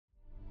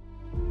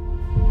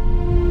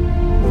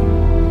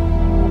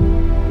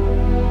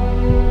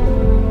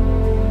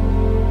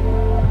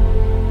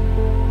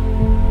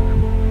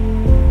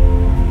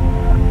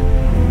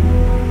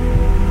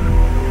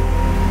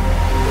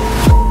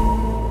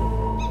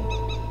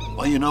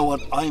Well, you know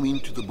what? I'm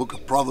into the book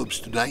of Proverbs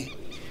today,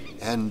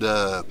 and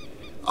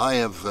I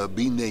have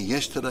been there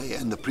yesterday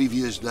and the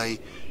previous day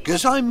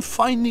because I'm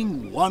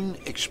finding one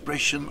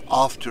expression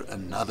after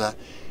another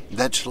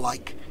that's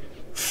like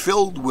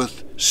filled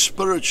with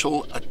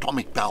spiritual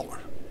atomic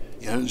power.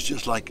 You know, it's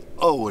just like,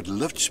 oh, it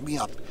lifts me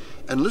up.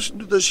 And listen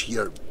to this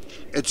here.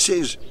 It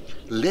says,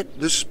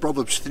 this is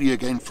Proverbs 3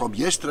 again from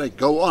yesterday,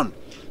 go on.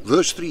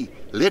 Verse 3,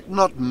 let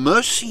not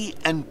mercy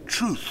and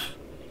truth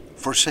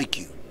forsake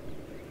you.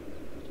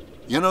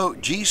 You know,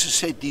 Jesus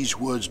said these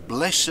words,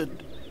 blessed,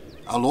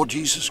 our Lord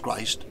Jesus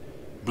Christ,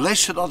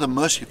 blessed are the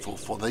merciful,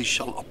 for they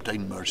shall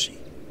obtain mercy.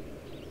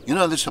 You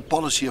know, that's the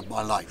policy of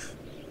my life.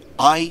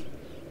 I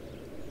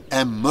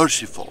am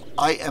merciful.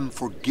 I am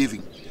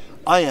forgiving.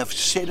 I have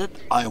said it,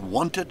 I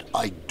want it,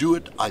 I do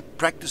it, I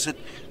practice it.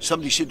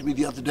 Somebody said to me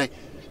the other day,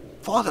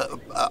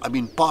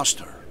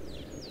 Pastor,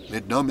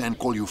 let no man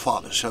call you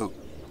father. So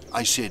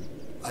I said,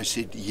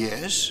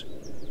 yes.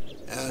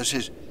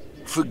 Says,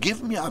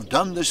 forgive me, I've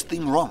done this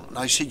thing wrong. And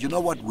I said, you know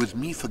what, with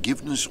me,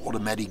 forgiveness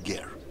automatic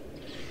gear.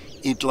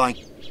 It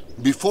like,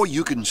 before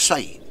you can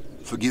say,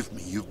 forgive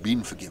me, you've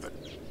been forgiven.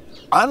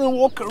 I don't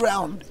walk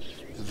around,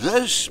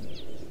 this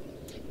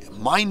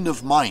mind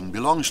of mine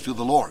belongs to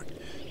the Lord.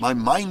 My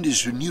mind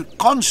is renewed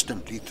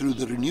constantly through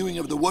the renewing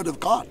of the Word of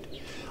God.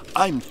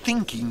 I'm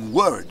thinking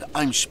Word,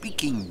 I'm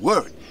speaking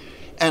Word,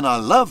 and I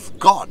love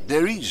God.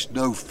 There is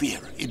no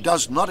fear. It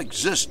does not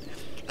exist.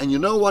 And you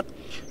know what?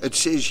 It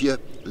says here,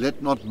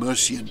 let not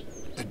mercy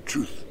and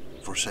truth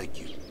forsake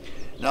you.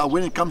 Now,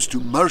 when it comes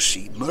to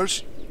mercy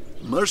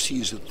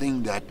is a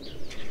thing that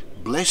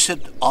blessed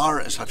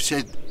are, as I've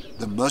said,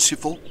 the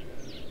merciful.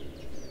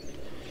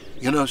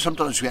 You know,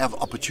 sometimes we have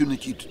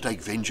opportunity to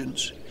take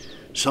vengeance.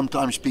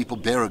 Sometimes people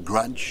bear a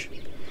grudge.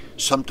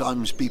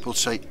 Sometimes people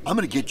say, I'm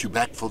going to get you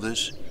back for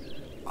this.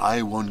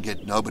 I won't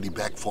get nobody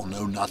back for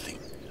nothing.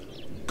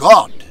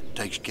 God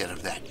takes care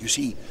of that. You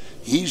see,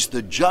 He's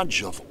the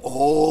judge of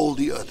all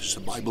the earth, as the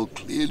Bible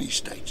clearly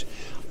states.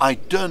 I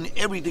turn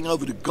everything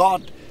over to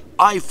God.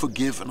 I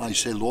forgive, and I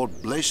say,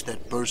 Lord, bless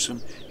that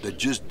person that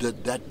just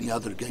did that and the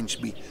other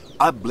against me.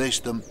 I bless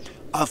them,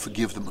 I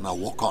forgive them, and I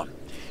walk on.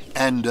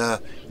 And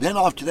then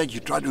after that, you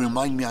try to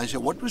remind me. I say,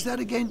 what was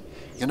that again?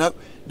 You know,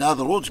 now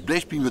the Lord's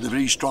blessed me with a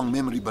very strong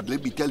memory, but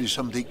let me tell you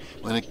something.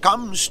 When it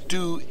comes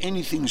to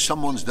anything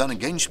someone's done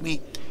against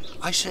me,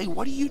 I say,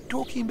 what are you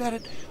talking about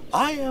it?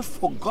 I have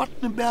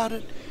forgotten about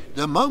it.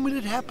 The moment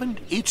it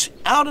happened, it's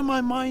out of my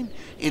mind.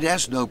 It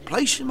has no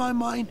place in my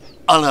mind.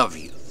 I love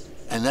you.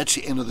 And that's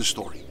the end of the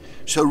story.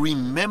 So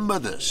remember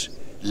this.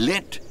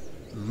 Let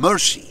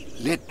mercy,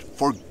 let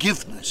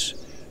forgiveness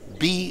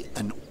be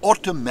an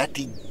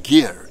automatic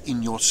gear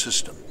in your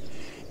system.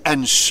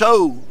 And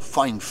so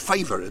find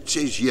favor. It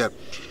says here,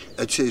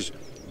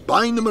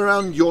 bind them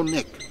around your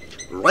neck,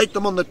 write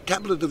them on the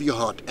tablet of your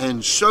heart,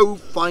 and so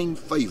find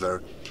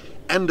favor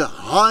and a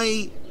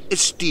high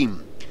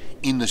esteem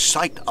in the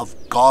sight of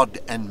God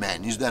and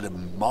man. Is that a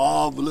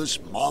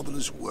marvelous,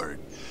 marvelous word?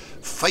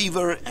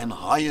 Favor and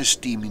high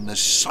esteem in the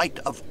sight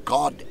of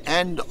God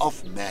and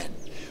of man.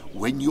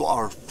 When you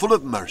are full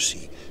of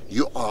mercy,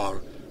 you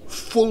are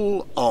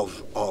full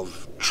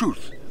of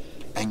truth.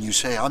 And you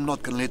say, I'm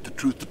not going to let the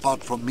truth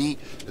depart from me.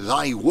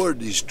 Thy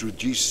word is truth.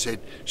 Jesus said,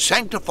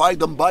 sanctify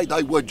them by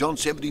thy word. John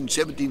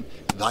 17:17,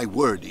 thy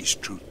word is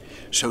truth.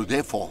 So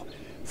therefore,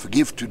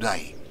 forgive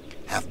today.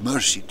 Have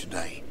mercy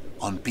today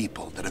on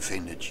people that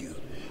offended you.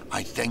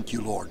 I thank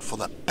you, Lord, for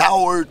the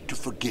power to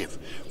forgive,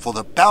 for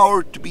the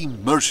power to be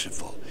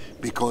merciful,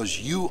 because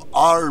you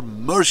are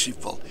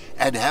merciful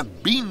and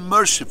have been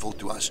merciful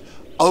to us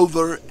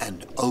over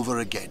and over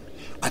again.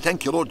 I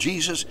thank you, Lord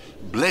Jesus.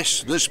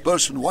 Bless this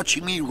person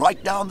watching me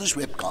right now on this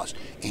webcast.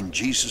 In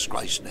Jesus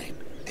Christ's name,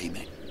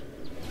 amen.